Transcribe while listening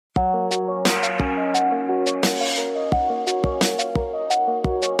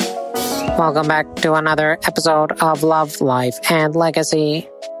Welcome back to another episode of Love, Life, and Legacy,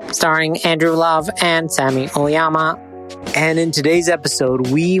 starring Andrew Love and Sammy Oyama. And in today's episode,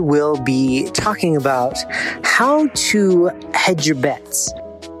 we will be talking about how to hedge your bets.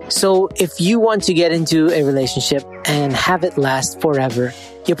 So if you want to get into a relationship and have it last forever,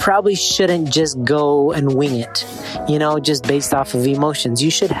 you probably shouldn't just go and wing it, just based off of emotions.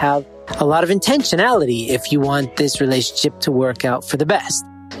 You should have a lot of intentionality if you want this relationship to work out for the best.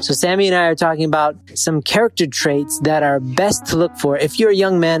 So Sammy and I are talking about some character traits that are best to look for if you're a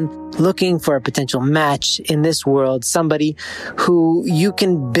young man looking for a potential match in this world, somebody who you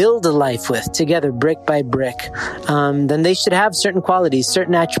can build a life with together brick by brick. Then they should have certain qualities,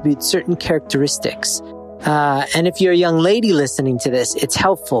 certain attributes, certain characteristics. And if you're a young lady listening to this, it's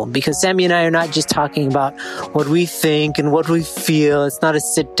helpful because Sammy and I are not just talking about what we think and what we feel. It's not a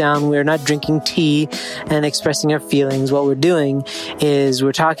sit down. We're not drinking tea and expressing our feelings. What we're doing is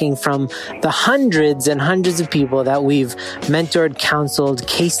we're talking from the hundreds and hundreds of people that we've mentored, counseled,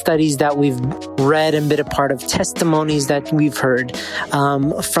 case studies that we've read and been a part of, testimonies that we've heard,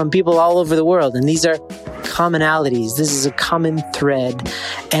 from people all over the world. And these are commonalities. This is a common thread.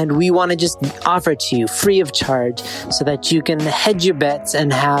 And we want to just offer it to you free of charge so that you can hedge your bets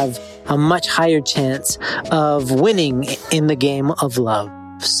and have a much higher chance of winning in the game of love.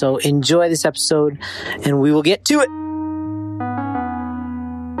 So enjoy this episode and we will get to it.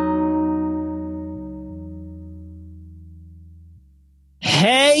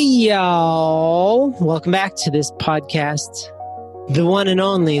 Hey, y'all. Welcome back to this podcast, the one and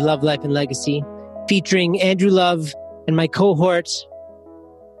only Love, Life, and Legacy, featuring Andrew Love and my cohort,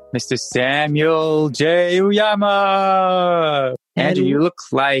 Mr. Samuel J. Uyama. Andrew, you look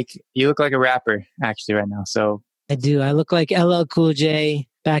like a rapper actually right now. So I do. I look like LL Cool J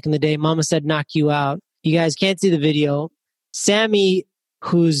back in the day. Mama said knock you out. You guys can't see the video. Sammy,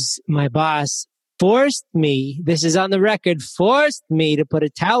 who's my boss, forced me, this is on the record, forced me to put a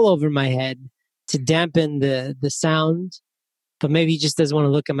towel over my head to dampen the sound. But maybe he just doesn't want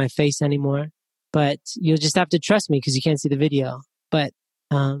to look at my face anymore. But you'll just have to trust me because you can't see the video. But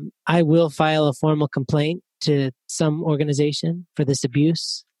I will file a formal complaint to some organization for this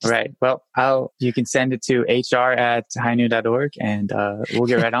abuse. Right. Well, you can send it to hr@highnoon.org and we'll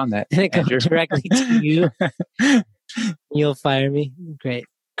get right on that. And it goes directly to you. You'll fire me.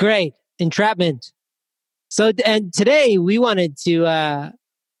 Great. Entrapment. So, and today we wanted to,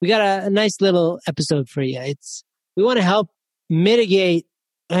 we got a nice little episode for you. We want to help mitigate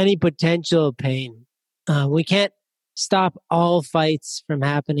any potential pain. We can't stop all fights from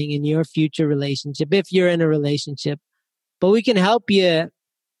happening in your future relationship if you're in a relationship, but we can help you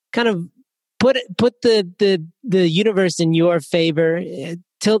kind of put the universe in your favor,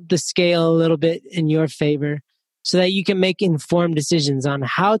 tilt the scale a little bit in your favor so that you can make informed decisions on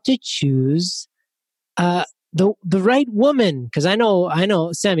how to choose the right woman. Because I know,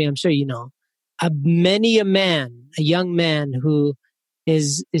 Sammy, I'm sure you know, a young man who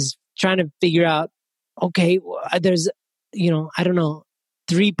is trying to figure out, okay, there's, I don't know,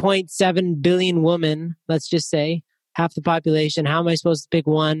 3.7 billion women, let's just say, half the population. How am I supposed to pick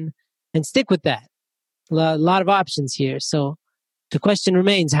one and stick with that? A lot of options here. So the question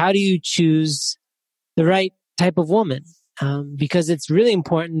remains, how do you choose the right type of woman? Because it's really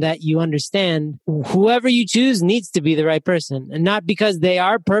important that you understand whoever you choose needs to be the right person, and not because they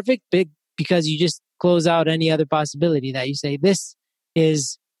are perfect, but because you just close out any other possibility that you say, this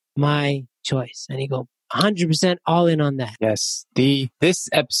is my choice. And you go 100% all in on that. Yes. This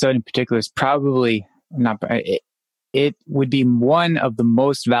episode in particular is probably it would be one of the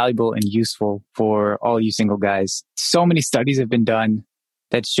most valuable and useful for all you single guys. So many studies have been done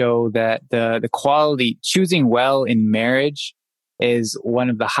that show that the quality, choosing well in marriage is one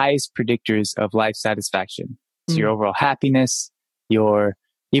of the highest predictors of life satisfaction. So your overall happiness, your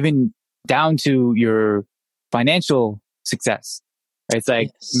even down to your financial success. It's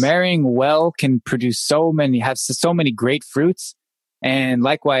like marrying well can produce have so many great fruits. And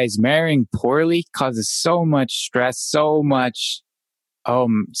likewise, marrying poorly causes so much stress, so much, I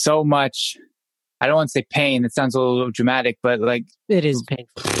don't want to say pain. It sounds a little dramatic, but like it is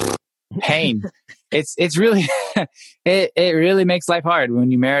painful. Pain. It's really, it really makes life hard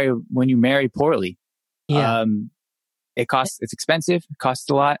when you marry poorly. Yeah. It's expensive. It costs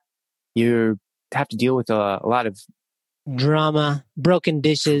a lot. You have to deal with a lot of drama, broken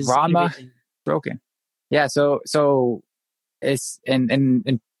dishes, broken. Yeah. So it's,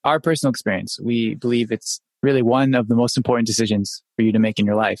 in our personal experience, we believe it's really one of the most important decisions for you to make in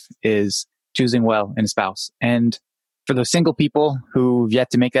your life is choosing well in a spouse. And for those single people who've yet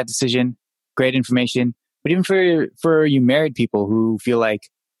to make that decision, great information. But even for you married people who feel like,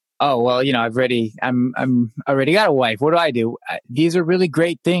 oh, well, I'm already got a wife. What do? These are really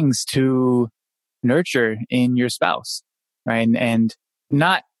great things to nurture in your spouse, right? And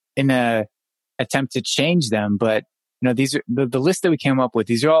not in a attempt to change them, but these are the list that we came up with.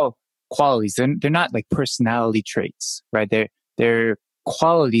 These are all qualities. They're not like personality traits, right? They're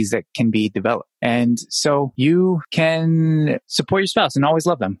qualities that can be developed. And so you can support your spouse and always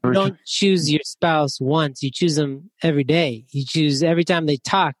love them. You don't choose your spouse once. You choose them every day. You choose every time they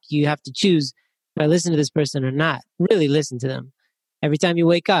talk. You have to choose, do I listen to this person or not? Really listen to them. Every time you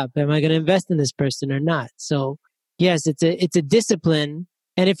wake up, am I going to invest in this person or not? So yes, it's a discipline.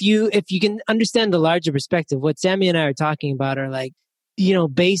 And if you can understand the larger perspective, what Sammy and I are talking about are like,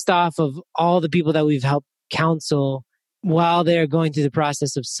 based off of all the people that we've helped counsel while they're going through the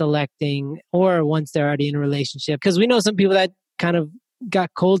process of selecting or once they're already in a relationship. Because we know some people that kind of got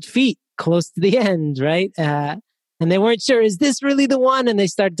cold feet close to the end, right? And they weren't sure, is this really the one? And they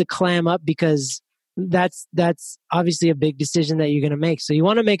started to clam up because that's obviously a big decision that you're going to make. So you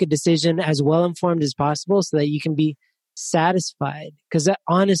want to make a decision as well informed as possible so that you can be satisfied. Because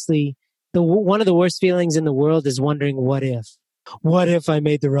honestly, one of the worst feelings in the world is wondering, what if? What if I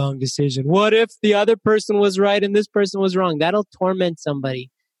made the wrong decision? What if the other person was right and this person was wrong? That'll torment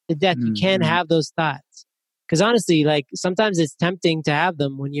somebody to death. You can't have those thoughts. Because honestly, like sometimes it's tempting to have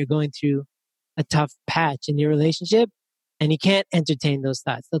them when you're going through a tough patch in your relationship and you can't entertain those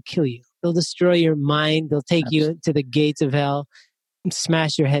thoughts. They'll kill you. They'll destroy your mind. They'll take you to the gates of hell and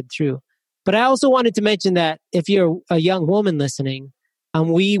smash your head through. But I also wanted to mention that if you're a young woman listening,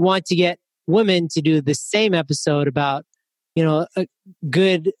 we want to get women to do the same episode about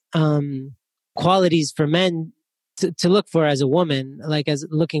good qualities for men to look for as a woman, like as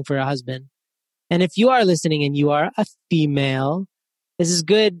looking for a husband. And if you are listening and you are a female, this is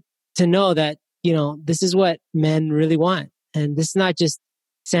good to know that, this is what men really want. And this is not just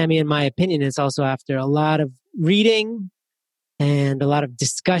Sammy and my opinion. It's also after a lot of reading and a lot of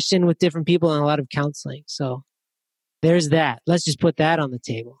discussion with different people and a lot of counseling. So there's that. Let's just put that on the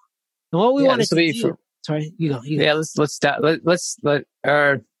table. And what we want to do... Sorry, you go. Yeah, let's I was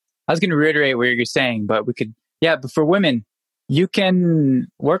going to reiterate what you're saying, but we could, but for women, you can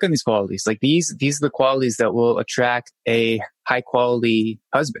work on these qualities. Like these are the qualities that will attract a high quality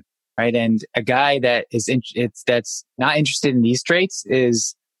husband, right? And a guy that that's not interested in these traits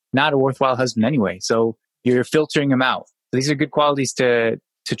is not a worthwhile husband anyway. So you're filtering them out. These are good qualities to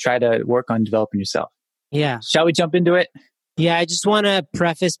try to work on developing yourself. Yeah. Shall we jump into it? Yeah, I just want to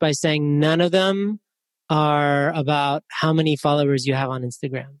preface by saying none of them are about how many followers you have on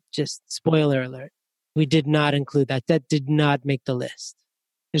Instagram. Just spoiler alert. We did not include that. That did not make the list.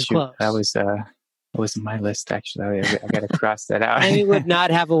 It's close. That was my list, actually. I got to cross that out. Sammy would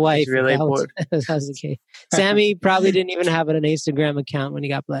not have a wife. Really important. That was okay. Sammy probably didn't even have an Instagram account when he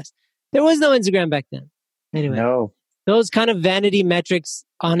got blessed. There was no Instagram back then. Anyway. No. Those kind of vanity metrics,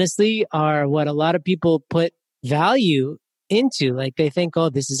 honestly, are what a lot of people put value into. Like they think, oh,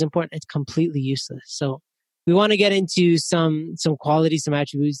 this is important. It's completely useless. So we want to get into some qualities, some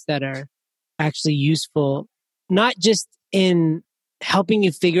attributes that are actually useful, not just in helping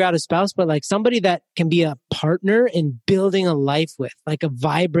you figure out a spouse, but like somebody that can be a partner in building a life with, like a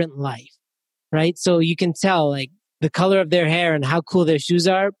vibrant life, right? So you can tell like the color of their hair and how cool their shoes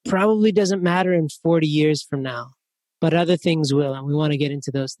are probably doesn't matter in 40 years from now, but other things will. And we want to get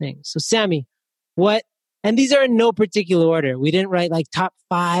into those things. So Sammy, and these are in no particular order. We didn't write like top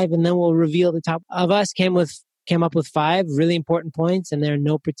 5 and then we'll reveal the top of us. Came up with 5 really important points and they're in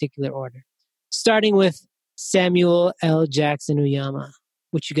no particular order. Starting with Samuel L. Jackson Uyama.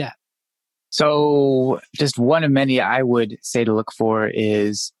 What you got? So just one of many I would say to look for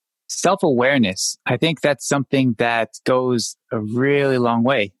is self-awareness. I think that's something that goes a really long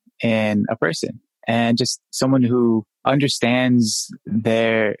way in a person, and just someone who understands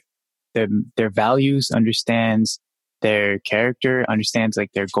their values, understands their character, understands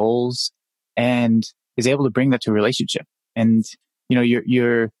like their goals, and is able to bring that to a relationship. And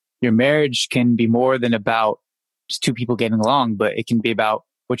your marriage can be more than about just two people getting along, but it can be about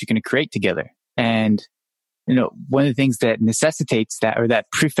what you're going to create together. And one of the things that necessitates that, or that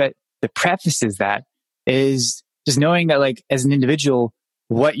prefaces that, is just knowing that, like, as an individual,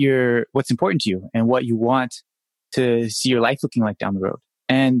 what's important to you and what you want to see your life looking like down the road.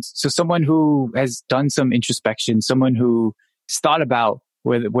 And so someone who has done some introspection, someone who's thought about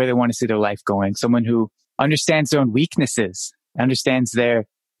where they want to see their life going, someone who understands their own weaknesses, understands their,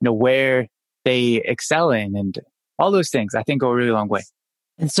 where they excel in, and all those things, I think go a really long way.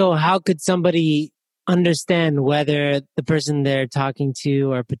 And so how could somebody understand whether the person they're talking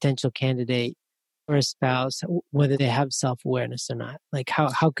to or potential candidate for a spouse, whether they have self-awareness or not? Like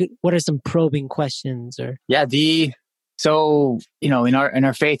what are some probing questions or? Yeah. So, in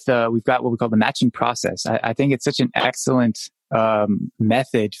our faith, we've got what we call the matching process. I think it's such an excellent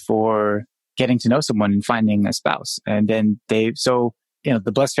method for getting to know someone and finding a spouse. And then the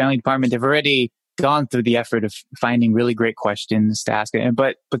Blessed Family Department, they've already gone through the effort of finding really great questions to ask.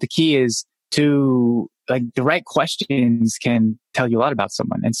 But the key is to, like, the right questions can tell you a lot about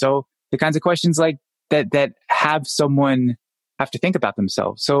someone. And so the kinds of questions like that have someone have to think about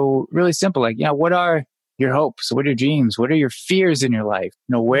themselves. So really simple, like, what are your hopes? What are your dreams? What are your fears in your life?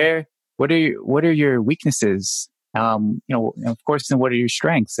 What are your weaknesses? Of course, then what are your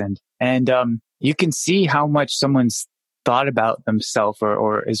strengths? And you can see how much someone's thought about themselves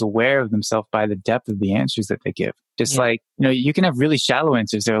or is aware of themselves by the depth of the answers that they give. Just like, you can have really shallow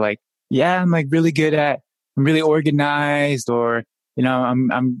answers. They're like, yeah, I'm like I'm really organized, or,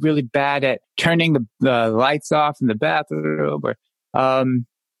 I'm really bad at turning the lights off in the bathroom, or,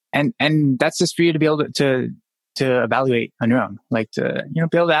 and that's just for you to be able to evaluate on your own, like to, be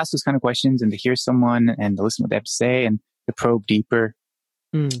able to ask those kind of questions and to hear someone and to listen to what they have to say and to probe deeper.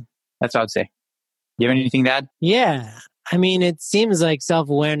 That's what I would say. You have anything to add? Yeah. I mean, it seems like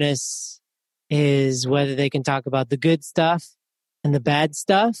self-awareness is whether they can talk about the good stuff and the bad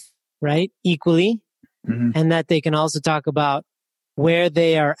stuff, right? Equally. Mm-hmm. And that they can also talk about where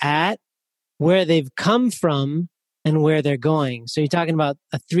they are at, where they've come from, and where they're going. So you're talking about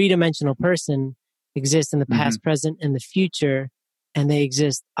a three-dimensional person exists in the past, mm-hmm. present, and the future, and they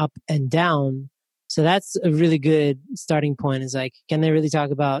exist up and down. So that's a really good starting point, is like, can they really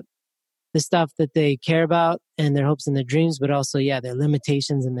talk about the stuff that they care about and their hopes and their dreams, but also, their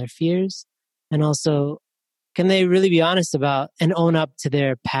limitations and their fears? And also, can they really be honest about and own up to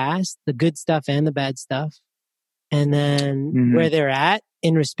their past, the good stuff and the bad stuff? And then mm-hmm. where they're at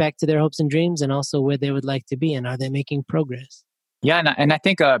in respect to their hopes and dreams, and also where they would like to be, and are they making progress? Yeah, and I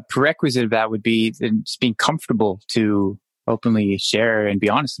think a prerequisite of that would be just being comfortable to openly share and be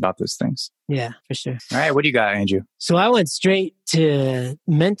honest about those things. Yeah, for sure. All right, what do you got, Andrew? So I went straight to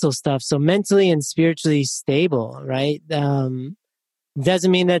mental stuff. So mentally and spiritually stable, right?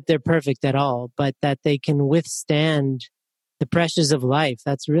 Doesn't mean that they're perfect at all, but that they can withstand the pressures of life.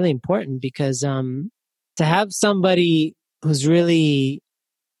 That's really important, because to have somebody who's really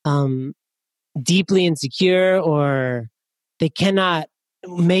deeply insecure, or they cannot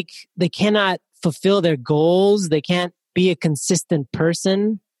fulfill their goals, they can't be a consistent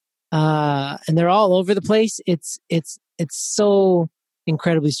person, and they're all over the place. It's so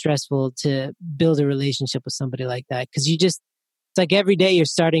incredibly stressful to build a relationship with somebody like that, because it's like every day you're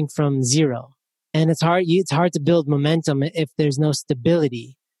starting from zero, and it's hard to build momentum if there's no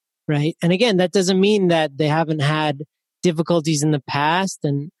stability, right? And again, that doesn't mean that they haven't had difficulties in the past.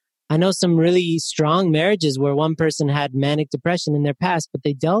 And I know some really strong marriages where one person had manic depression in their past, but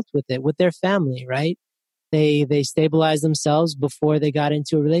they dealt with it with their family, right? They stabilized themselves before they got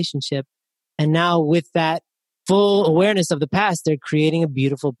into a relationship. And now with that full awareness of the past, they're creating a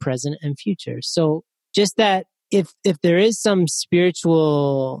beautiful present and future. So just that if there is some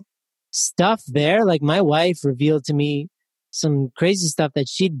spiritual stuff there, like my wife revealed to me some crazy stuff that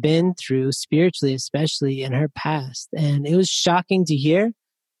she'd been through spiritually, especially in her past. And it was shocking to hear,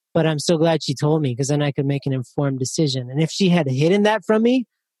 but I'm so glad she told me, because then I could make an informed decision. And if she had hidden that from me,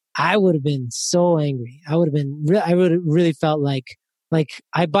 I would have been so angry. I would have really felt like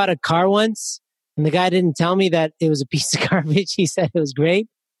I bought a car once and the guy didn't tell me that it was a piece of garbage. He said it was great.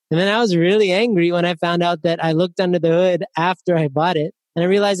 And then I was really angry when I found out that I looked under the hood after I bought it, and I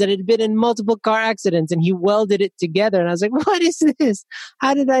realized that it had been in multiple car accidents and he welded it together. And I was like, what is this?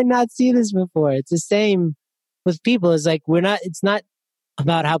 How did I not see this before? It's the same with people. It's like, it's not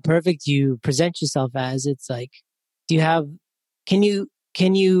about how perfect you present yourself as. It's like, can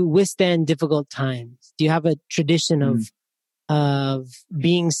you withstand difficult times? Do you have a tradition of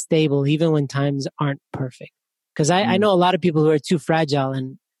being stable even when times aren't perfect? Because I know a lot of people who are too fragile,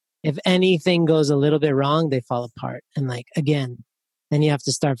 and if anything goes a little bit wrong, they fall apart. And then you have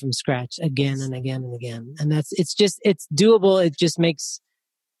to start from scratch again and again and again. And it's doable. It just makes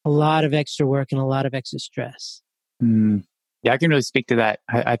a lot of extra work and a lot of extra stress. Yeah, I can really speak to that.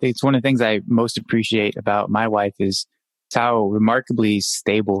 I think it's one of the things I most appreciate about my wife is how remarkably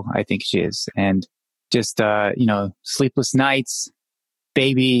stable I think she is. And just, sleepless nights,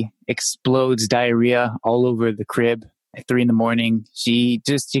 baby explodes diarrhea all over the crib at 3 a.m. She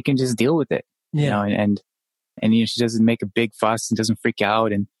can just deal with it, and she doesn't make a big fuss and doesn't freak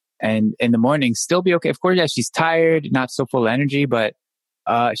out, and in the morning still be okay. Of course, yeah, she's tired, not so full of energy, but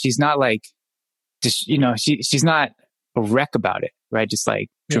she's not like just, she's not a wreck about it, right? Just like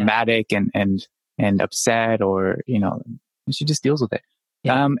dramatic and and upset, or, she just deals with it.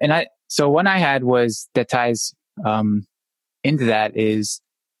 Yeah. So one I had was that ties, into that is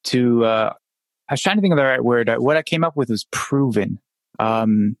to, I was trying to think of the right word. What I came up with was proven.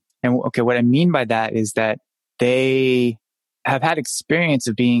 What I mean by that is that they have had experience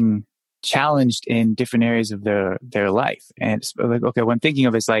of being challenged in different areas of their life. And what I'm thinking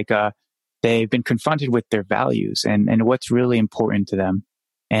of is they've been confronted with their values and what's really important to them.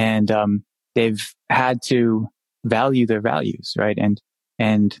 And, they've had to value their values, right?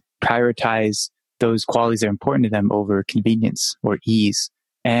 And prioritize those qualities that are important to them over convenience or ease.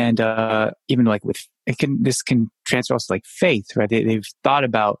 And, even this can transfer also like faith, right? They've thought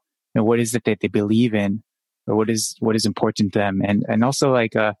about, what is it that they believe in, or what is important to them, and also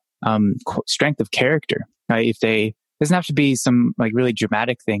strength of character, right? Doesn't have to be some like really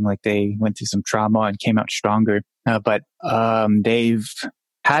dramatic thing, like they went through some trauma and came out stronger, but they've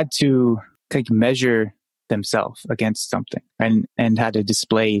had to measure themselves against something and had to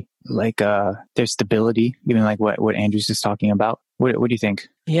display their stability, even like what Andrew's just talking about. What do you think?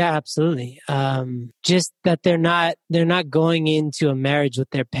 Yeah, absolutely. Just that they're not going into a marriage with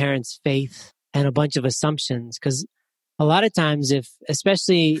their parents' faith and a bunch of assumptions, because a lot of times,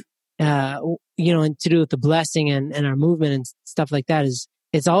 especially and to do with the blessing and our movement and stuff like that, is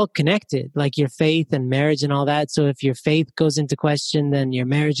it's all connected, like your faith and marriage and all that. So if your faith goes into question, then your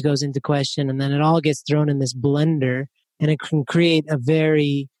marriage goes into question, and then it all gets thrown in this blender, and it can create a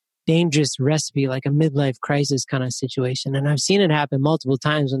very dangerous recipe, like a midlife crisis kind of situation. And I've seen it happen multiple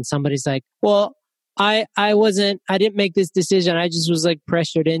times when somebody's like, well, I didn't make this decision. I just was like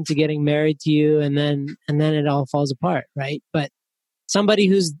pressured into getting married to you. And then it all falls apart. Right. But somebody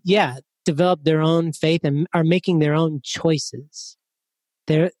who's, developed their own faith and are making their own choices,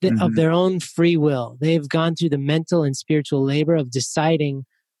 of their own free will. They've gone through the mental and spiritual labor of deciding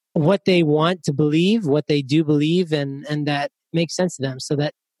what they want to believe, what they do believe, and that makes sense to them, so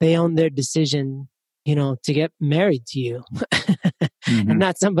that they own their decision, to get married to you and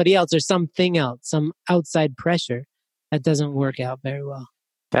not somebody else or something else, some outside pressure that doesn't work out very well.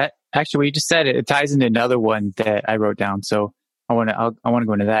 That actually, what you just said, it ties into another one that I wrote down. So I want to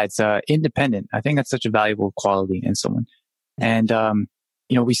go into that. It's independent. I think that's such a valuable quality in someone. And,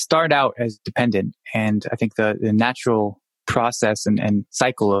 we start out as dependent, and I think the natural process and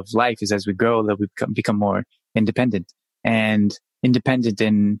cycle of life is as we grow that we become more independent, and independent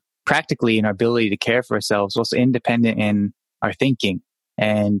in practically in our ability to care for ourselves, also independent in our thinking.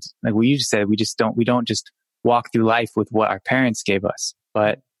 And like what you just said, we don't just walk through life with what our parents gave us,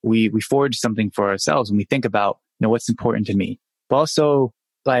 but we forge something for ourselves, and we think about, what's important to me. But also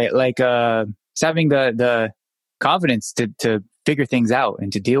just having the confidence to figure things out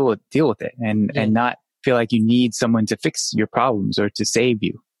and to deal with it, and not feel like you need someone to fix your problems or to save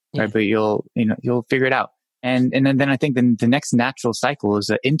you, right? But you'll figure it out. And then I think the next natural cycle is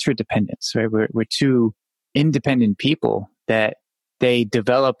interdependence, right? We're two independent people that they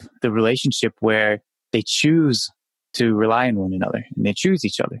develop the relationship where they choose to rely on one another and they choose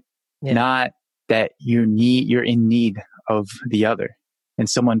each other, not that you're in need of the other. And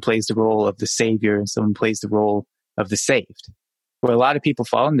someone plays the role of the savior and someone plays the role of the saved. Where a lot of people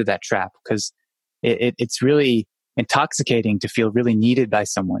fall into that trap because it's really intoxicating to feel really needed by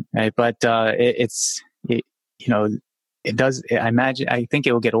someone, right? But I think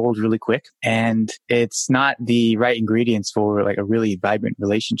it will get old really quick, and it's not the right ingredients for like a really vibrant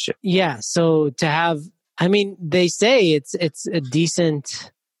relationship. Yeah. So they say it's a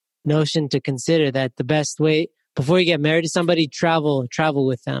decent notion to consider that the best way before you get married to somebody, travel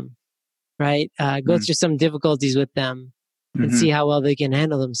with them, right? Go through some difficulties with them and see how well they can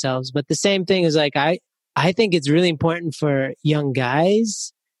handle themselves. But the same thing is like, I think it's really important for young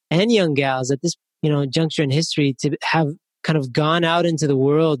guys and young gals at this, juncture in history to have kind of gone out into the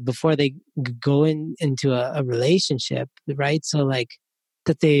world before they go into a relationship, right? So like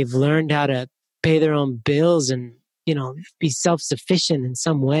that they've learned how to pay their own bills and, be self-sufficient in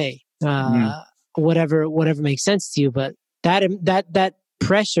some way, whatever makes sense to you. But that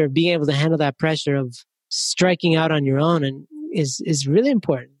pressure, being able to handle that pressure of striking out on your own and is really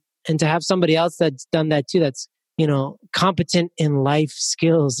important. And to have somebody else that's done that too, that's, competent in life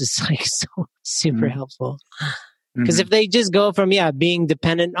skills is like so super helpful. Because if they just go from, being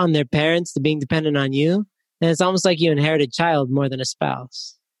dependent on their parents to being dependent on you, then it's almost like you inherit a child more than a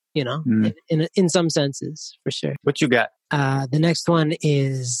spouse, in some senses, for sure. What you got? The next one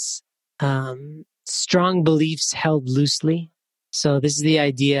is strong beliefs held loosely. So this is the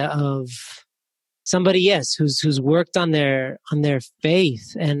idea of somebody, who's worked on their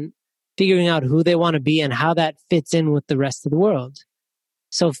faith and figuring out who they want to be and how that fits in with the rest of the world.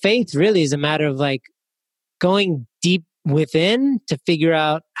 So faith really is a matter of like going deep within to figure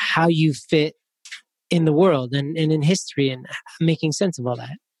out how you fit in the world and in history and making sense of all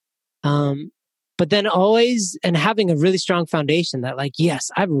that. But then always and having a really strong foundation that like, yes,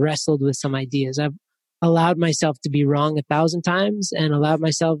 I've wrestled with some ideas. I've allowed myself to be wrong 1,000 times and allowed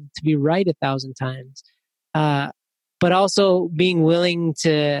myself to be right 1,000 times. But also being willing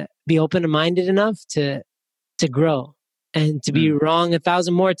to be open-minded enough to grow and to be wrong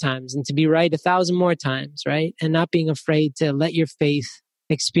 1,000 more times and to be right 1,000 more times, right? And not being afraid to let your faith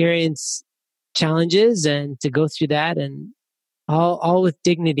experience challenges and to go through that and all with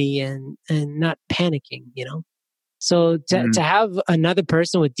dignity and not panicking, you know? So to have another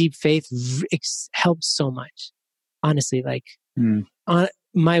person with deep faith helps so much. Honestly, like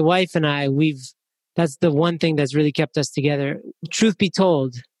my wife and I, that's the one thing that's really kept us together. Truth be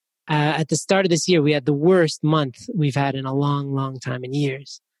told, at the start of this year, we had the worst month we've had in a long, long time, in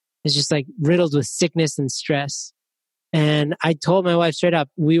years. It's just like riddled with sickness and stress. And I told my wife straight up,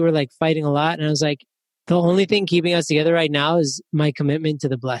 we were like fighting a lot. And I was like, the only thing keeping us together right now is my commitment to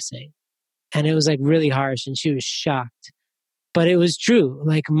the blessing. And it was like really harsh and she was shocked. But it was true.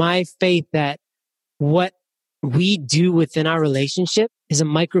 Like my faith that what we do within our relationship is a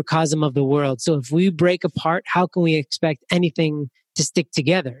microcosm of the world. So if we break apart, how can we expect anything to stick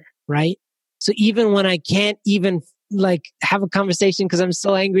together? Right? So even when I can't even like have a conversation because I'm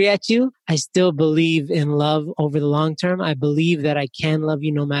so angry at you, I still believe in love over the long term. I believe that I can love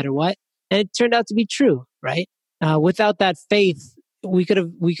you no matter what. And it turned out to be true, right? Without that faith, we could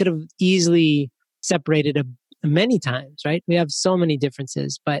have easily separated many times, right? We have so many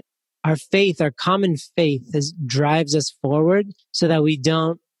differences, but our faith, our common faith drives us forward so that we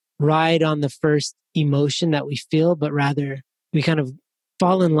don't ride on the first emotion that we feel, but rather we kind of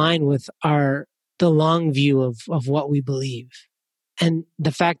fall in line with the long view of what we believe. And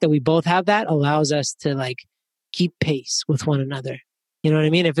the fact that we both have that allows us to like keep pace with one another. You know what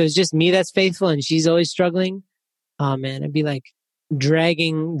I mean? If it was just me that's faithful and she's always struggling, oh man, I'd be like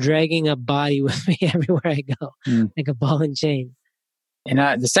dragging a body with me everywhere I go, like a ball and chain.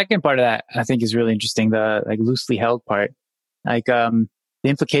 And the second part of that, I think, is really interesting. The like loosely held part, like the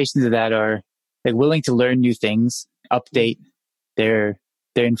implications of that are like willing to learn new things, update their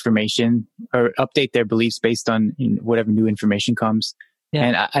information, or update their beliefs based on whatever new information comes. Yeah.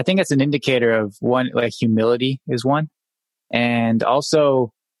 And I think that's an indicator of one, like humility is one, and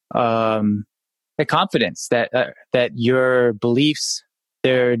also the confidence that your beliefs,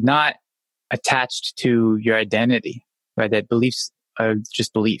 they're not attached to your identity, right? That beliefs are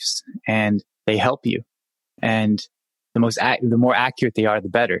just beliefs and they help you. And the more accurate they are, the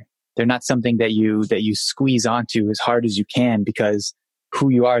better. They're not something that you squeeze onto as hard as you can because who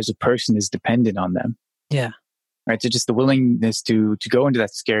you are as a person is dependent on them. Yeah. Right. So just the willingness to go into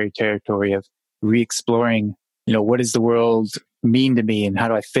that scary territory of re-exploring, what does the world mean to me and how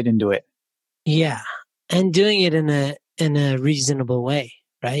do I fit into it? Yeah. And doing it in a reasonable way,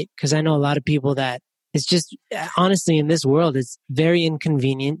 right? Because I know a lot of people that it's just, honestly, in this world, it's very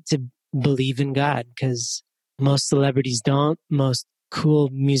inconvenient to believe in God because most celebrities don't, most cool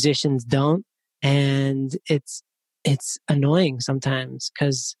musicians don't. And it's annoying sometimes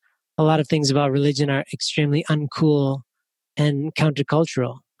because a lot of things about religion are extremely uncool and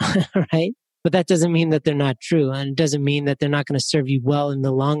countercultural, right? But that doesn't mean that they're not true. And it doesn't mean that they're not going to serve you well in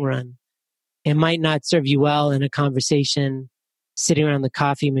the long run. It might not serve you well in a conversation sitting around the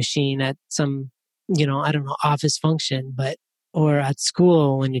coffee machine at some, I don't know, office function, or at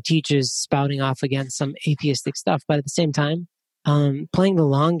school when your teacher's spouting off against some atheistic stuff. But at the same time, playing the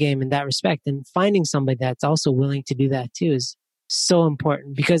long game in that respect and finding somebody that's also willing to do that too is so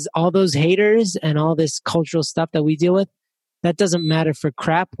important, because all those haters and all this cultural stuff that we deal with, that doesn't matter for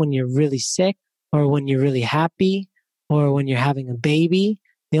crap when you're really sick or when you're really happy or when you're having a baby.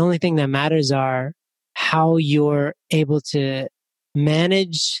 The only thing that matters are how you're able to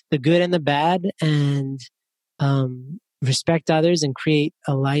manage the good and the bad and respect others and create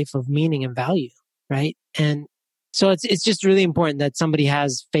a life of meaning and value, right? And so it's just really important that somebody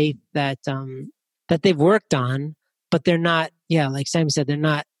has faith that they've worked on, but they're not, like Sammy said, they're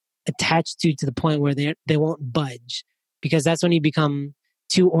not attached to the point where they won't budge, because that's when you become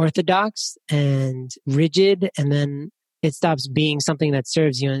too orthodox and rigid, and then it stops being something that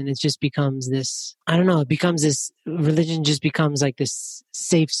serves you, and it just becomes this, religion just becomes like this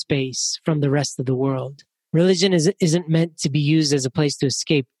safe space from the rest of the world. Religion isn't meant to be used as a place to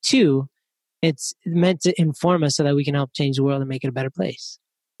escape to. It's meant to inform us so that we can help change the world and make it a better place,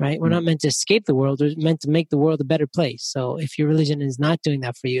 right? We're not meant to escape the world. We're meant to make the world a better place. So if your religion is not doing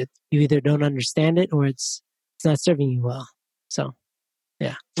that for you, you either don't understand it or it's not serving you well. So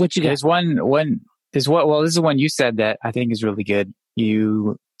Yeah. What you got? Well, this is one you said that I think is really good.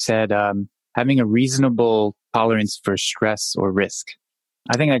 You said having a reasonable tolerance for stress or risk.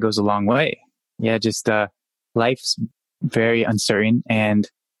 I think that goes a long way. Yeah, just life's very uncertain, and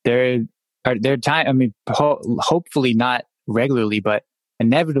there are times. I mean, hopefully not regularly, but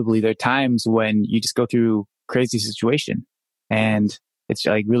inevitably there are times when you just go through crazy situation, and it's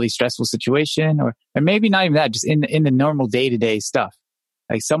like really stressful situation, or maybe not even that. Just in the normal day to day stuff,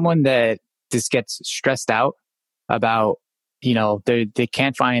 like someone that just gets stressed out about, they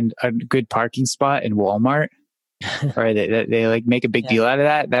can't find a good parking spot in Walmart, or they like make a big deal out of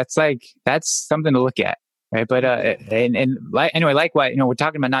that. That's something to look at, right? But anyway, likewise, we're not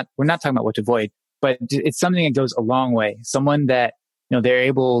talking about what to avoid, but it's something that goes a long way. Someone that they're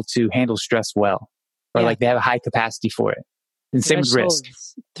able to handle stress well, or like they have a high capacity for it. And same with risk.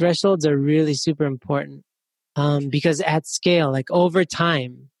 Thresholds are really super important, because at scale, like over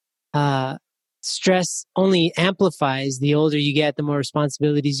time, stress only amplifies. The older you get, the more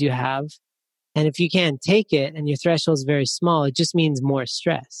responsibilities you have. And if you can't take it and your threshold is very small, it just means more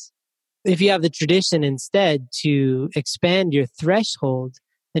stress. If you have the tradition instead to expand your threshold,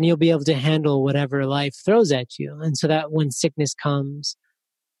 then you'll be able to handle whatever life throws at you. And so that when sickness comes,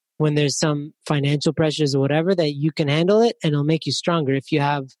 when there's some financial pressures or whatever, that you can handle it, and it'll make you stronger if you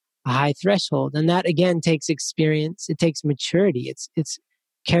have a high threshold. And that again takes experience. It takes maturity. It's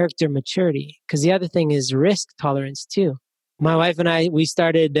character maturity. Because the other thing is risk tolerance too. My wife and I, we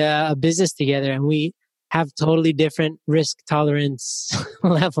started a business together, and we have totally different risk tolerance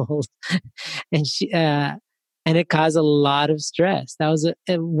levels. And it caused a lot of stress. That was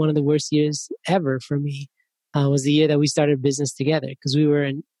one of the worst years ever for me. Was the year that we started a business together, because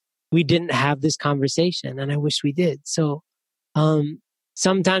we didn't have this conversation, and I wish we did. So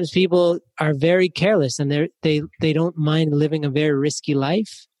sometimes people are very careless, and they don't mind living a very risky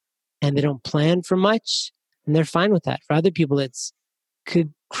life, and they don't plan for much, and they're fine with that. For other people, it's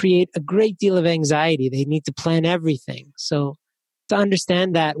could create a great deal of anxiety. They need to plan everything. So to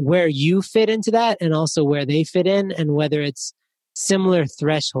understand that, where you fit into that, and also where they fit in, and whether it's similar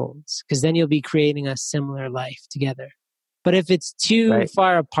thresholds, because then you'll be creating a similar life together. But if it's too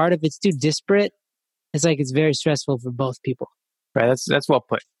far apart, if it's too disparate, it's very stressful for both people. Right. That's well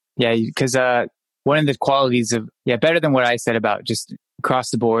put. Yeah. Because one of the qualities of, better than what I said about just across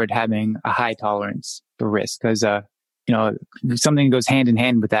the board having a high tolerance for risk, because, something goes hand in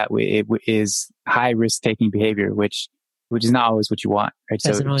hand with that is high risk taking behavior, which is not always what you want. Right.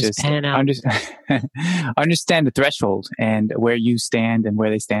 Doesn't always just pan out. Understand the threshold and where you stand and where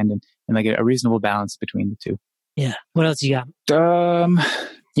they stand, and like a reasonable balance between the two. Yeah. What else you got?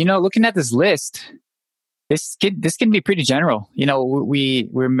 Looking at this list, this can be pretty general.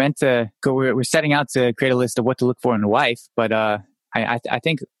 We're meant to go. We're setting out to create a list of what to look for in a wife, but I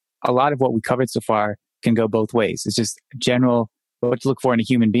think a lot of what we covered so far can go both ways. It's just general what to look for in a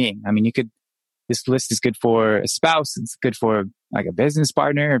human being. I mean, this list is good for a spouse. It's good for like a business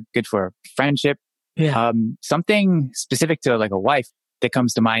partner. Good for a friendship. Yeah. Something specific to like a wife that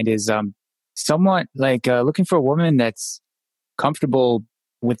comes to mind is somewhat like looking for a woman that's comfortable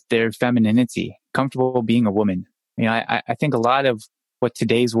with their femininity, comfortable being a woman. I think a lot of what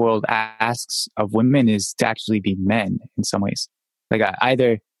today's world asks of women is to actually be men in some ways. Like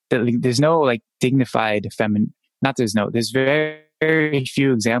there's no like dignified there's very, very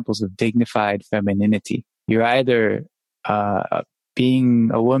few examples of dignified femininity. You're either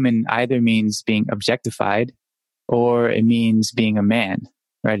being a woman either means being objectified, or it means being a man.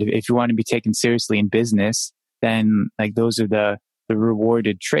 Right. If you want to be taken seriously in business, then like those are the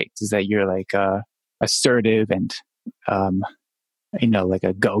rewarded traits, is that you're like assertive and like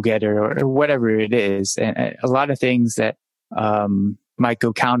a go-getter or whatever it is. And a lot of things that might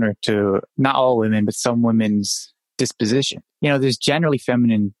go counter to not all women, but some women's disposition. There's generally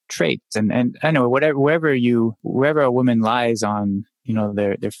feminine traits, and I know wherever a woman lies on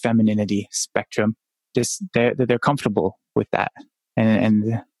their femininity spectrum, just they're comfortable with that.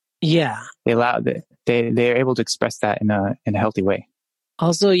 And yeah, they're able to express that in a healthy way.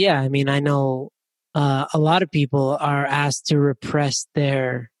 Also, yeah, I mean, I know a lot of people are asked to repress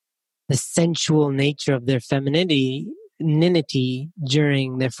the sensual nature of their femininity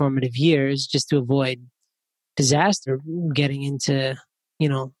during their formative years, just to avoid disaster, getting into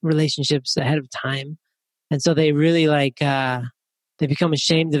relationships ahead of time. And so they really they become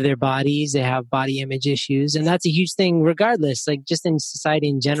ashamed of their bodies. They have body image issues. And that's a huge thing regardless. Like just in society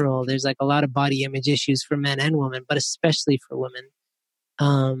in general, there's like a lot of body image issues for men and women, but especially for women.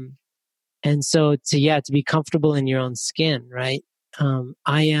 And so to be comfortable in your own skin, right?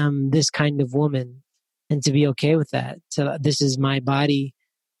 I am this kind of woman. and to be okay with that. So this is my body.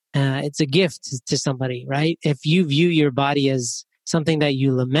 It's a gift to somebody, right? If you view your body as something that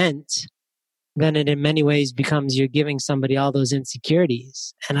you lament, then it in many ways becomes you're giving somebody all those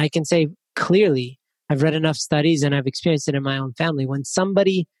insecurities. And I can say clearly, I've read enough studies and I've experienced it in my own family. When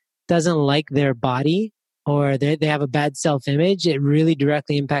somebody doesn't like their body or they have a bad self-image, it really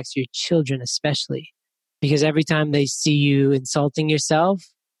directly impacts your children, especially because every time they see you insulting yourself,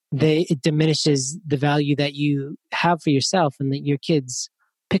 it diminishes the value that you have for yourself, and that your kids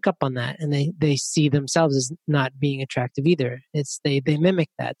pick up on that, and they see themselves as not being attractive either. They mimic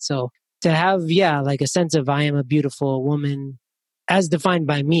that. So to have, like a sense of I am a beautiful woman as defined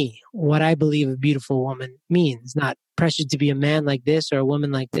by me, what I believe a beautiful woman means, not pressured to be a man like this or a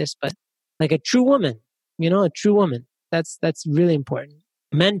woman like this, but like a true woman, a true woman. That's really important.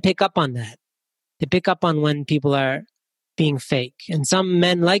 Men pick up on that. They pick up on when people are being fake. And some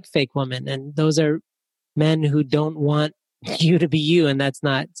men like fake women. And those are men who don't want you to be you. And that's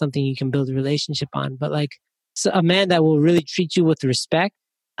not something you can build a relationship on. But like a man that will really treat you with respect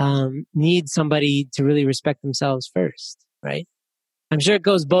needs somebody to really respect themselves first, right? I'm sure it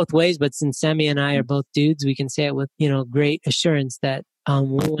goes both ways, but since Sammy and I are both dudes, we can say it with, great assurance that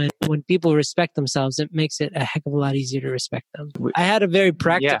when people respect themselves, it makes it a heck of a lot easier to respect them. I had a very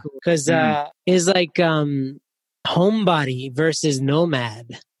practical, because it's like homebody versus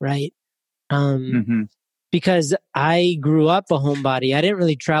nomad, right? Because I grew up a homebody. I didn't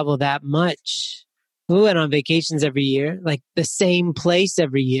really travel that much. We went on vacations every year, like the same place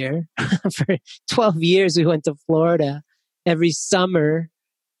every year. For 12 years, we went to Florida every summer.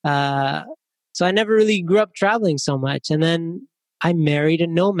 So I never really grew up traveling so much. And then I married a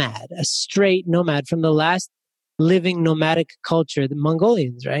nomad, a straight nomad from the last living nomadic culture, the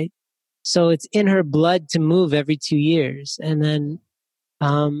Mongolians, right? So it's in her blood to move every 2 years. And then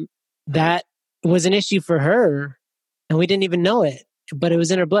that was an issue for her, and we didn't even know it, but it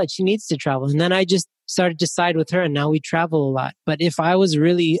was in her blood. She needs to travel. And then I just started to side with her, and now we travel a lot. But if I was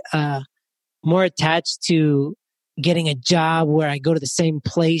really more attached to getting a job where I go to the same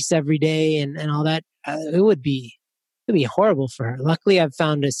place every day and all that, it would be horrible for her. Luckily, I've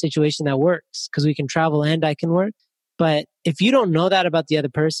found a situation that works because we can travel and I can work. But if you don't know that about the other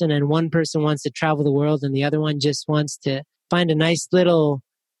person, and one person wants to travel the world and the other one just wants to find a nice little,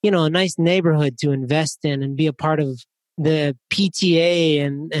 a nice neighborhood to invest in and be a part of the PTA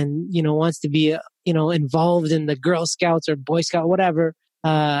and wants to be, involved in the Girl Scouts or Boy Scout, whatever,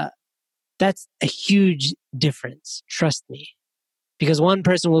 that's a huge difference. Trust me. Because one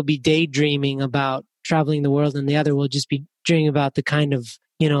person will be daydreaming about traveling the world and the other will just be dreaming about the kind of,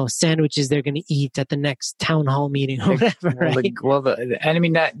 sandwiches they're going to eat at the next town hall meeting or whatever, right?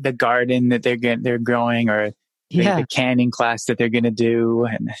 The garden that they're growing, or the canning class that they're going to do.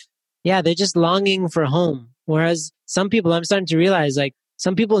 And they're just longing for home. Whereas some people, I'm starting to realize, like,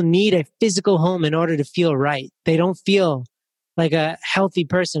 some people need a physical home in order to feel right. They don't feel like a healthy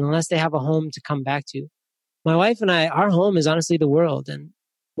person unless they have a home to come back to. My wife and I, our home is honestly the world, and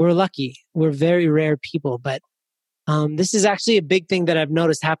we're lucky. We're very rare people, but this is actually a big thing that I've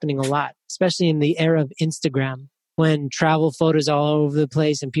noticed happening a lot, especially in the era of Instagram, when travel photos are all over the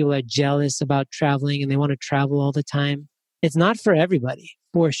place and people are jealous about traveling and they want to travel all the time. It's not for everybody,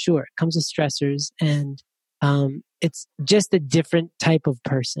 for sure. It comes with stressors, and it's just a different type of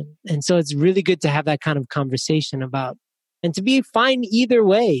person. And so it's really good to have that kind of conversation about, and to be fine either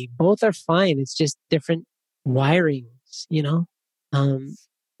way. Both are fine. It's just different wirings,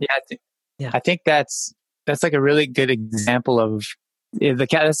 I think that's like a really good example of that's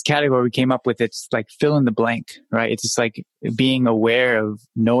the category we came up with. It's like fill in the blank, right? It's just like being aware of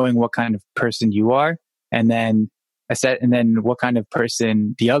knowing what kind of person you are, and then what kind of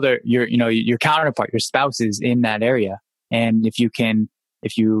person your counterpart, your spouse is in that area. And if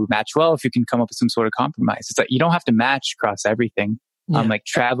you match well, if you can come up with some sort of compromise, it's like you don't have to match across everything. Like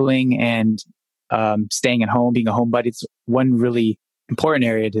traveling and staying at home, being a homebody, it's one really important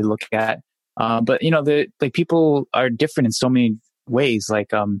area to look at. But people are different in so many ways, like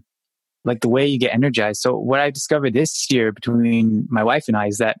the way you get energized. So what I discovered this year between my wife and I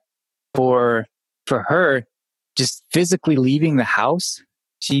is that for her, just physically leaving the house,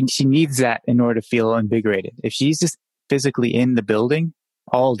 she needs that in order to feel invigorated. If she's just physically in the building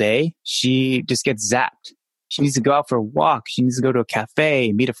all day, she just gets zapped. She needs to go out for a walk. She needs to go to a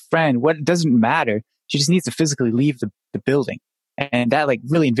cafe, meet a friend. It doesn't matter. She just needs to physically leave the building. And that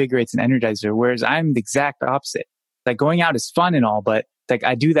really invigorates and energizes her. Whereas I'm the exact opposite. Like going out is fun and all, but like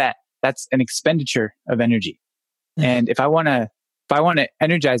I do that. That's an expenditure of energy. Mm-hmm. And if I want to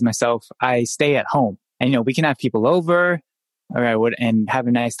energize myself, I stay at home. And we can have people over. all right, what, and have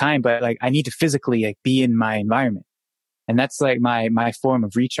a nice time, but like I need to physically like be in my environment. And that's like my form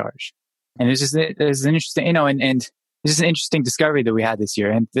of recharge. And there's an interesting, and this is an interesting discovery that we had this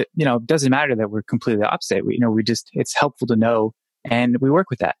year. And it doesn't matter that we're completely opposite. It's helpful to know, and we work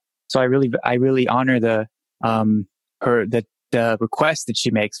with that. So I really honor the request that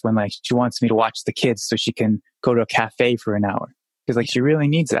she makes when like she wants me to watch the kids so she can go to a cafe for an hour. Because like she really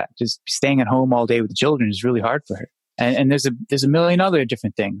needs that. Just staying at home all day with the children is really hard for her. And there's a million other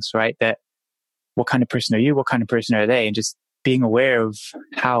different things, right? That what kind of person are you? What kind of person are they? And just being aware of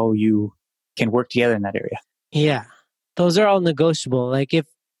how you can work together in that area. Yeah. Those are all negotiable. Like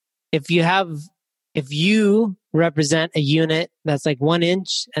if you represent a unit that's like 1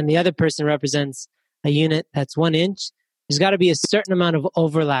 inch and the other person represents a unit that's 1 inch, there's got to be a certain amount of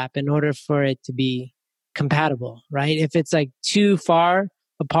overlap in order for it to be compatible, right? If it's like too far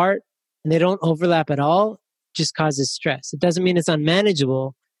apart and they don't overlap at all, it just causes stress. It doesn't mean it's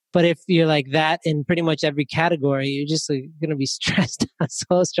unmanageable, but if you're like that in pretty much every category, you're just like, going to be stressed,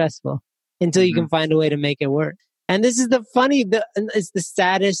 so stressful until you can find a way to make it work. And this is it's the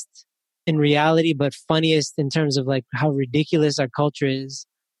saddest in reality, but funniest in terms of like how ridiculous our culture is.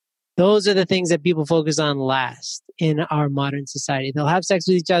 Those are the things that people focus on last in our modern society. They'll have sex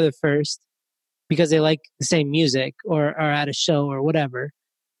with each other first because they like the same music or are at a show or whatever.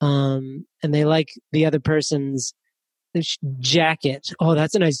 And they like the other person's jacket. Oh,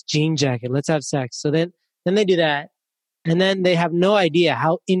 that's a nice jean jacket. Let's have sex. So then they do that. And then they have no idea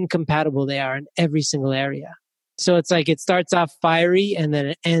how incompatible they are in every single area. So it's like it starts off fiery and then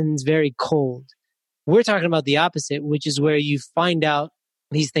it ends very cold. We're talking about the opposite, which is where you find out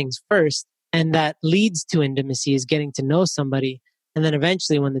these things first. And that leads to intimacy, is getting to know somebody. And then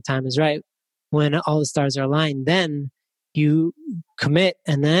eventually when the time is right, when all the stars are aligned, then you commit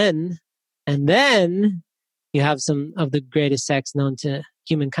and then you have some of the greatest sex known to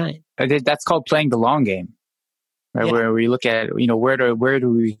humankind. That's called playing the long game, right? Yeah. Where we look at, where do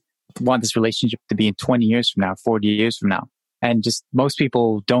we want this relationship to be in 20 years from now, 40 years from now? And just most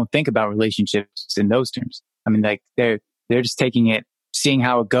people don't think about relationships in those terms. I mean, like they're just taking it, seeing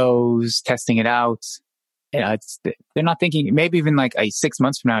how it goes, testing it out. They're not thinking, maybe even like 6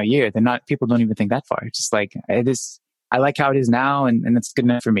 months from now, a year. People don't even think that far. It's just like, I like how it is now, and that's good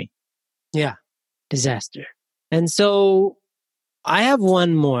enough for me. Yeah. Disaster. And so I have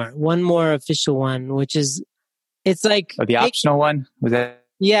one more official one, which is, it's like... the optional one? Was that?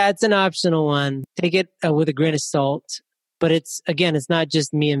 Yeah, it's an optional one. Take it with a grain of salt. But it's not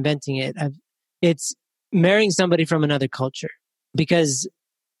just me inventing it. It's marrying somebody from another culture. Because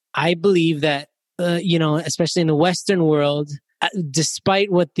I believe that, especially in the Western world,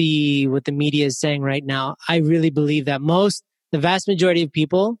 despite what the media is saying right now, I really believe that the vast majority of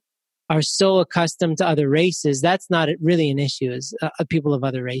people are so accustomed to other races. That's not really an issue, is people of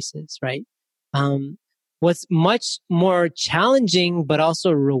other races, right? What's much more challenging, but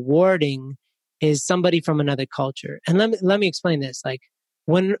also rewarding, is somebody from another culture. And let me explain this. Like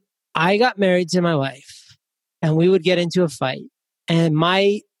when I got married to my wife and we would get into a fight, and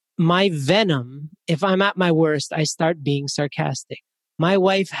my venom, if I'm at my worst, I start being sarcastic. My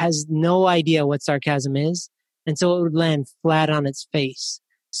wife has no idea what sarcasm is. And so it would land flat on its face.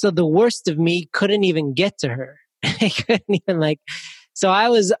 So the worst of me couldn't even get to her. So I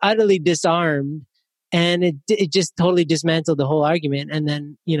was utterly disarmed, and it just totally dismantled the whole argument. And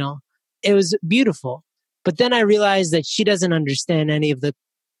then, it was beautiful. But then I realized that she doesn't understand any of the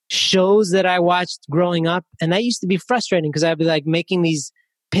shows that I watched growing up. And that used to be frustrating because I'd be like making these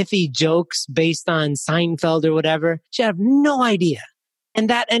pithy jokes based on Seinfeld or whatever. She had no idea. And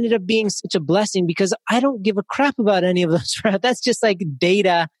that ended up being such a blessing because I don't give a crap about any of those. That's just like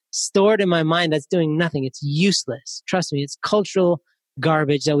data stored in my mind that's doing nothing. It's useless. Trust me, it's cultural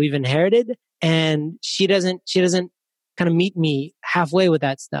garbage that we've inherited. And she doesn't kind of meet me halfway with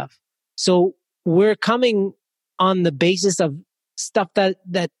that stuff. So we're coming on the basis of stuff that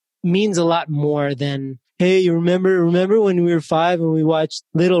means a lot more than, hey, you remember when we were 5 and we watched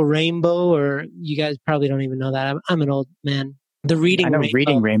Little Rainbow? Or you guys probably don't even know that. I'm an old man. The Reading Rainbow.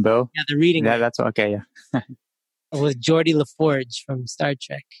 Reading Rainbow. Yeah, the Reading Rainbow. That's okay, yeah. With Geordie LaForge from Star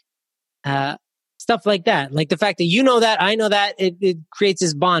Trek. Stuff like that. Like the fact that you know that, I know that, it creates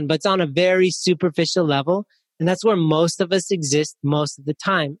this bond, but it's on a very superficial level. And that's where most of us exist most of the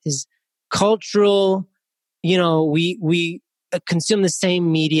time, is cultural. We consume the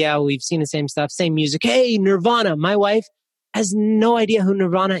same media. We've seen the same stuff, same music. Hey, Nirvana. My wife has no idea who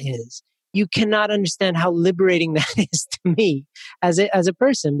Nirvana is. You cannot understand how liberating that is to me as a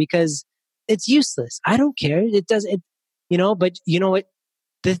person, because it's useless. I don't care. But you know what?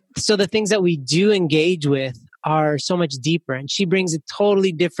 So the things that we do engage with are so much deeper. And she brings a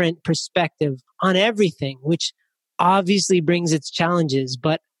totally different perspective on everything, which obviously brings its challenges,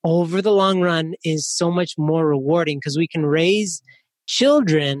 but over the long run is so much more rewarding because we can raise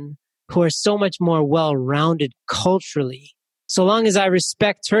children who are so much more well-rounded culturally. So long as I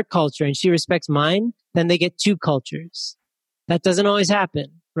respect her culture and she respects mine, then they get two cultures. That doesn't always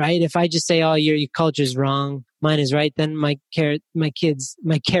happen, right? If I just say, oh, your culture's wrong, mine is right, then my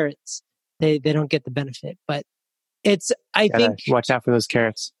carrots, they don't get the benefit. But I think watch out for those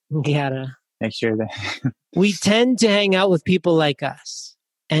carrots. You gotta make sure that we tend to hang out with people like us.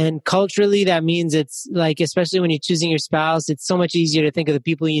 And culturally, that means it's like, especially when you're choosing your spouse, it's so much easier to think of the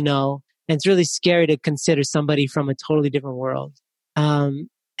people you know. And it's really scary to consider somebody from a totally different world. And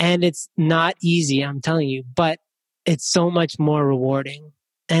it's not easy, I'm telling you, but it's so much more rewarding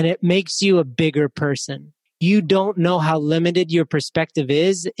and it makes you a bigger person. You don't know how limited your perspective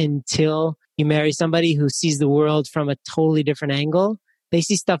is until you marry somebody who sees the world from a totally different angle. They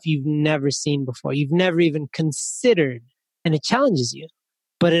see stuff you've never seen before. You've never even considered, and it challenges you.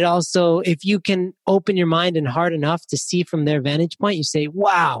 But it also, if you can open your mind and heart enough to see from their vantage point, you say,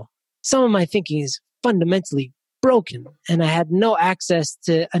 wow, some of my thinking is fundamentally broken. And I had no access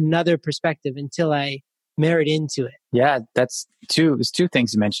to another perspective until I married into it. Yeah, there's two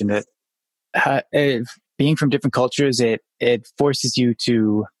things you mentioned. That being from different cultures, it forces you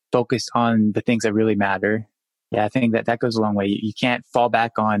to focus on the things that really matter. Yeah, I think that goes a long way. You can't fall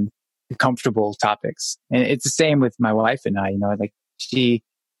back on comfortable topics. And it's the same with my wife and I, like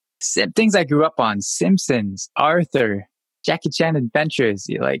things I grew up on, Simpsons, Arthur, Jackie Chan Adventures,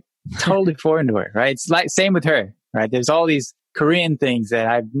 like totally foreign to her, right? It's like same with her, right? There's all these Korean things that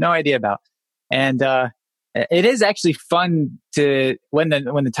I have no idea about. And, it is actually fun to when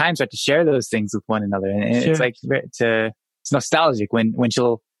the times start to share those things with one another, and sure. It's like it's nostalgic when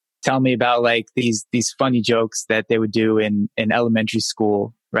she'll tell me about like these funny jokes that they would do in elementary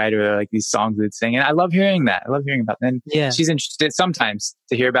school, right? Or like these songs they'd sing, and I love hearing that. I love hearing about them. And she's interested sometimes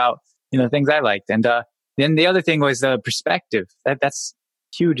to hear about things I liked, and then the other thing was the perspective. That's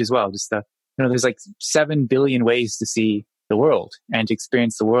huge as well. Just there's like 7 billion ways to see the world and to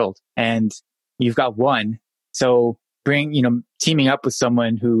experience the world, and you've got one. So teaming up with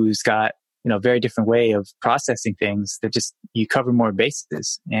someone who's got, a very different way of processing things, that just, you cover more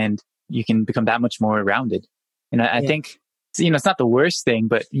bases and you can become that much more rounded. And I think, it's not the worst thing,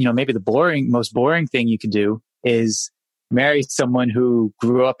 but, maybe the most boring thing you could do is marry someone who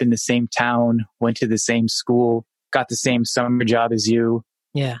grew up in the same town, went to the same school, got the same summer job as you.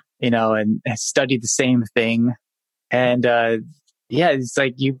 Yeah. And studied the same thing. And, it's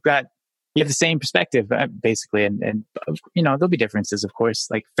like you have the same perspective, basically. And there'll be differences, of course,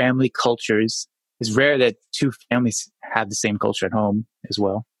 like family cultures. It's rare that two families have the same culture at home as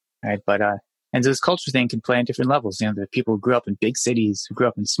well. Right. But, and this culture thing can play on different levels. There are people who grew up in big cities, who grew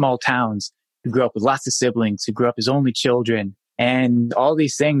up in small towns, who grew up with lots of siblings, who grew up as only children. And all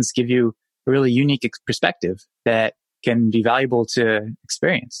these things give you a really unique perspective that can be valuable to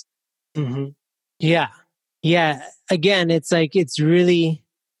experience. Mm-hmm. Yeah. Yeah. Again, it's like, it's really,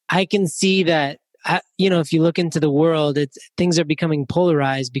 I can see that, if you look into the world, things are becoming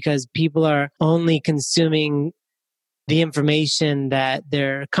polarized because people are only consuming the information that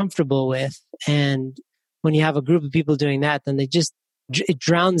they're comfortable with. And when you have a group of people doing that, then it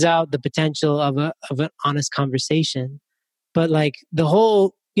drowns out the potential of an honest conversation. But like the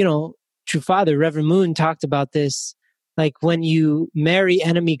whole, True Father, Reverend Moon talked about this. Like when you marry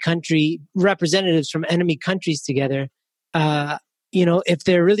enemy country representatives from enemy countries together, if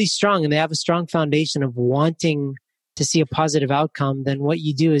they're really strong and they have a strong foundation of wanting to see a positive outcome, then what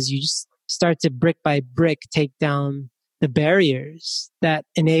you do is you just start to brick by brick take down the barriers that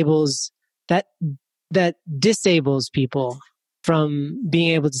disables people from being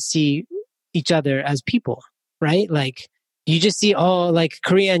able to see each other as people, right? Like you just see, like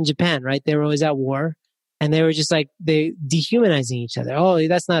Korea and Japan, right? They were always at war and they were just like, they dehumanizing each other. Oh,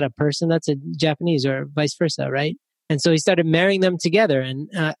 that's not a person, that's a Japanese, or vice versa, right? And so he started marrying them together. And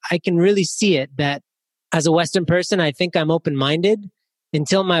I can really see it that as a Western person, I think I'm open-minded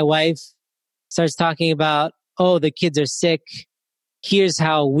until my wife starts talking about, the kids are sick. Here's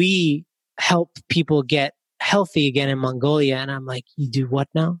how we help people get healthy again in Mongolia. And I'm like, you do what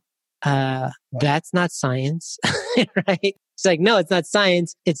now? That's not science, right? It's like, no, it's not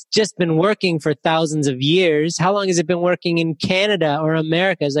science. It's just been working for thousands of years. How long has it been working in Canada or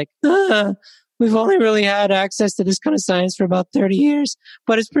America? It's like, we've only really had access to this kind of science for about 30 years,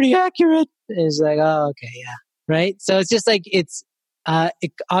 but it's pretty accurate. It's like, oh, okay, yeah. Right. So it's just like, it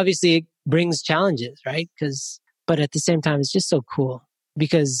obviously brings challenges, right? But at the same time, it's just so cool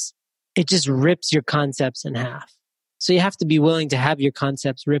because it just rips your concepts in half. So you have to be willing to have your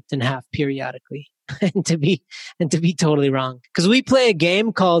concepts ripped in half periodically and to be totally wrong. Because we play a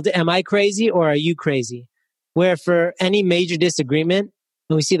game called Am I Crazy or Are You Crazy? Where for any major disagreement,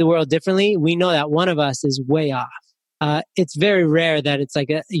 when we see the world differently, we know that one of us is way off. It's very rare that it's like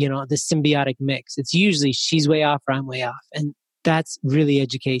the symbiotic mix. It's usually she's way off or I'm way off. And that's really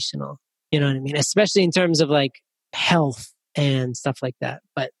educational. You know what I mean? Especially in terms of like health and stuff like that.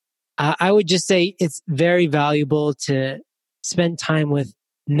 But I would just say it's very valuable to spend time with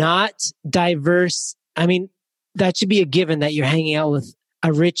not diverse. I mean, that should be a given that you're hanging out with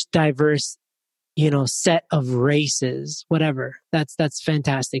a rich, diverse, set of races, whatever. That's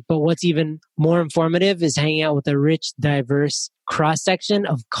fantastic. But what's even more informative is hanging out with a rich, diverse cross section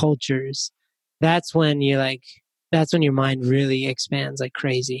of cultures. That's when your mind really expands like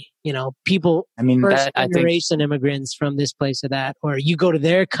crazy. People, first generation immigrants from this place or that, or you go to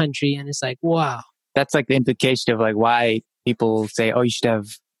their country and it's like, wow. That's like the implication of like why people say, oh, you should have,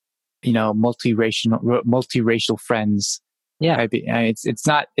 multiracial friends. Yeah. It's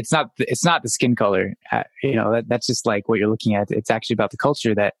not the skin color. That's just like what you're looking at. It's actually about the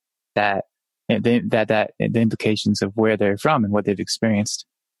culture that the implications of where they're from and what they've experienced.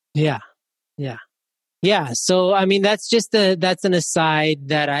 Yeah. Yeah. Yeah. So, I mean, that's an aside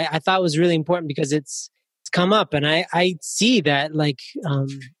that I thought was really important because it's come up, and I see that I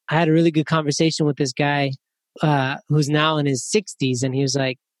had a really good conversation with this guy, who's now in his 60s. And he was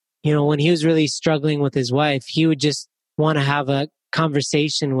like, when he was really struggling with his wife, he would just want to have a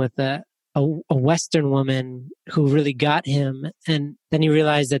conversation with a Western woman who really got him. And then he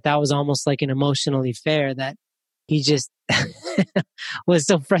realized that was almost like an emotional affair, that he just was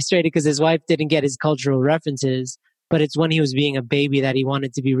so frustrated because his wife didn't get his cultural references. But it's when he was being a baby that he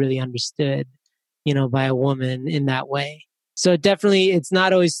wanted to be really understood, by a woman in that way. So definitely it's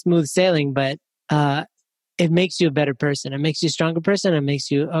not always smooth sailing, but it makes you a better person. It makes you a stronger person. It makes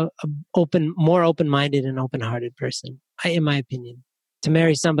you more open-minded and open-hearted person, in my opinion, to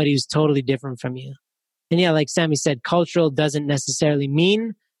marry somebody who's totally different from you. And yeah, like Sammy said, cultural doesn't necessarily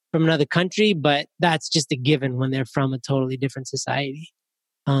mean from another country, but that's just a given when they're from a totally different society.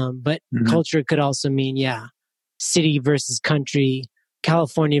 But culture could also mean, city versus country,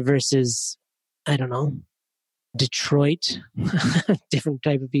 California versus, I don't know, Detroit, different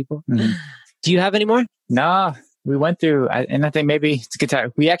type of people. Mm-hmm. Do you have any more? No, we went through, and I think maybe it's a good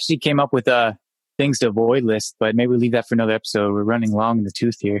time. We actually came up with a things to avoid list, but maybe we'll leave that for another episode. We're running long in the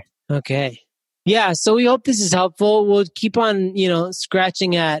tooth here. Okay. Yeah. So we hope this is helpful. We'll keep on,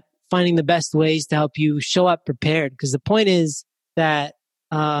 scratching at finding the best ways to help you show up prepared. Because the point is that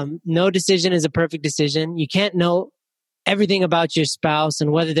no decision is a perfect decision. You can't know everything about your spouse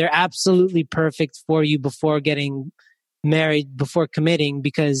and whether they're absolutely perfect for you before getting married, before committing,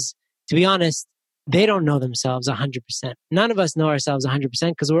 because to be honest, they don't know themselves 100%. None of us know ourselves 100%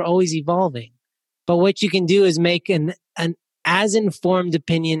 because we're always evolving. But what you can do is make an as informed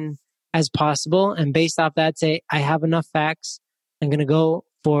opinion as possible. And based off that, say, I have enough facts. I'm going to go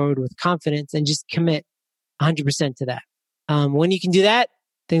forward with confidence and just commit 100% to that. When you can do that,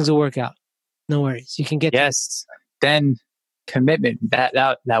 things will work out. No worries. You can get Yes. Then commitment,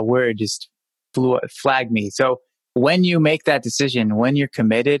 that word just flagged me. So when you make that decision, when you're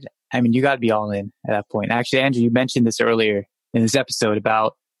committed, I mean, you got to be all in at that point. Actually, Andrew, you mentioned this earlier in this episode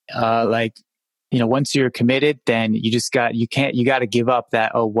about once you're committed, then you got to give up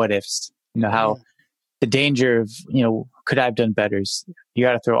that, what ifs, how the danger of, could I have done better? You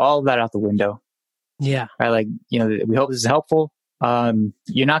got to throw all of that out the window. Yeah. Right. We hope this is helpful.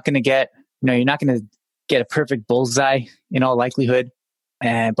 You're not going to get a perfect bullseye in all likelihood.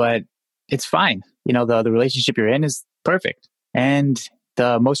 But it's fine. The relationship you're in is perfect. And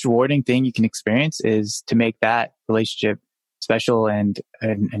the most rewarding thing you can experience is to make that relationship special and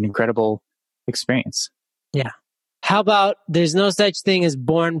an incredible experience. Yeah. How about there's no such thing as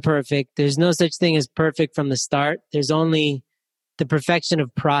born perfect. There's no such thing as perfect from the start. There's only the perfection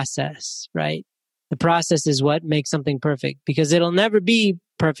of process, right? The process is what makes something perfect because it'll never be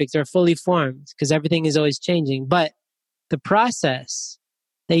perfect or fully formed because everything is always changing. But the process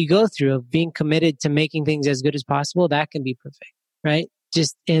that you go through of being committed to making things as good as possible, that can be perfect, right?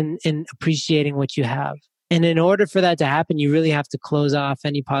 Just in appreciating what you have. And in order for that to happen, you really have to close off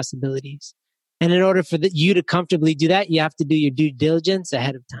any possibilities. And in order for you to comfortably do that, you have to do your due diligence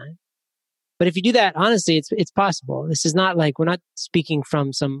ahead of time. But if you do that, honestly, it's possible. This is not like, we're not speaking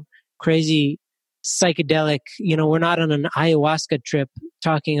from some crazy psychedelic, we're not on an ayahuasca trip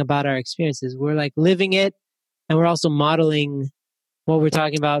talking about our experiences. We're like living it. And we're also modeling what we're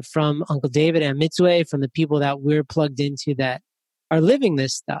talking about from Uncle David and Mitsue, from the people that we're plugged into that are living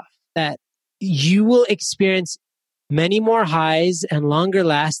this stuff. that you will experience many more highs and longer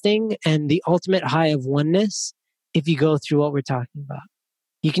lasting and the ultimate high of oneness if you go through what we're talking about.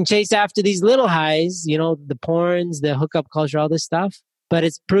 You can chase after these little highs, you know, the porns, the hookup culture, all this stuff, but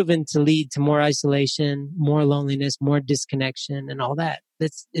it's proven to lead to more isolation, more loneliness, more disconnection, and all that.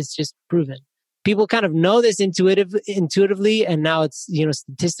 It's just proven. People kind of know this intuitively, and now it's, you know,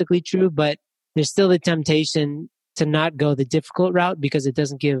 statistically true, but there's still the temptation to not go the difficult route because it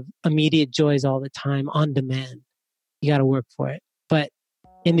doesn't give immediate joys all the time on demand. You got to work for it. But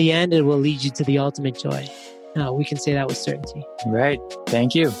in the end, it will lead you to the ultimate joy. We can say that with certainty. Right.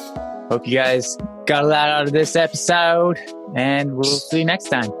 Thank you. Hope you guys got a lot out of this episode, and we'll see you next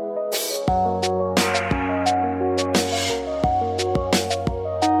time.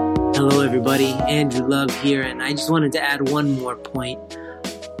 Hello, everybody. Andrew Love here, and I just wanted to add one more point.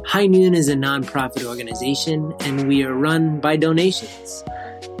 High Noon is a nonprofit organization, and we are run by donations.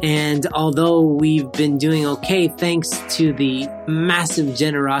 And although we've been doing okay thanks to the massive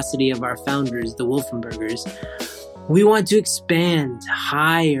generosity of our founders, the Wolfenbergers, we want to expand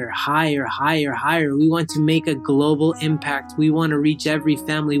higher. We want to make a global impact. We want to reach every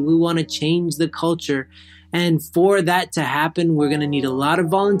family. We want to change the culture. And for that to happen, we're going to need a lot of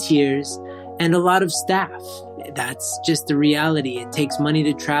volunteers and a lot of staff. That's just the reality. It takes money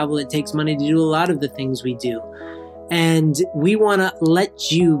to travel. It takes money to do a lot of the things we do. And we want to let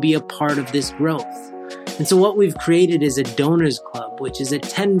you be a part of this growth. And so what we've created is a Donors Club, which is a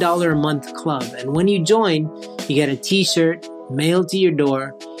 $10 a month club. And when you join, you get a t-shirt mailed to your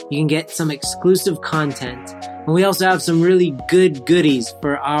door. You can get some exclusive content. And we also have some really good goodies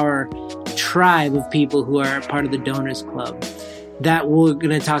for our tribe of people who are part of the Donors Club that we're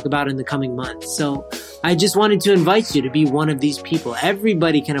going to talk about in the coming months. So I just wanted to invite you to be one of these people.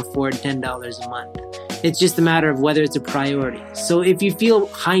 Everybody can afford $10 a month. It's just a matter of whether it's a priority. So if you feel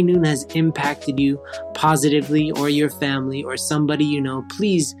High Noon has impacted you positively, or your family or somebody you know,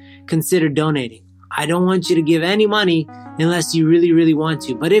 please consider donating. I don't want you to give any money unless you really, really want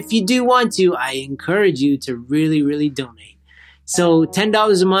to. But if you do want to, I encourage you to really, really donate. So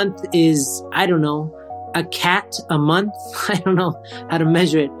 $10 a month is, I don't know, a cat a month. I don't know how to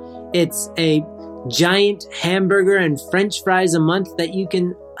measure it. It's a giant hamburger and French fries a month that you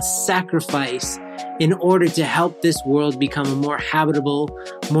can sacrifice in order to help this world become a more habitable,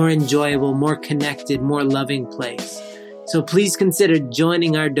 more enjoyable, more connected, more loving place. So please consider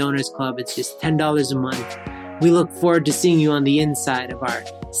joining our Donors Club. It's just $10 a month. We look forward to seeing you on the inside of our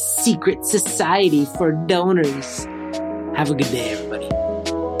secret society for donors. Have a good day, everybody.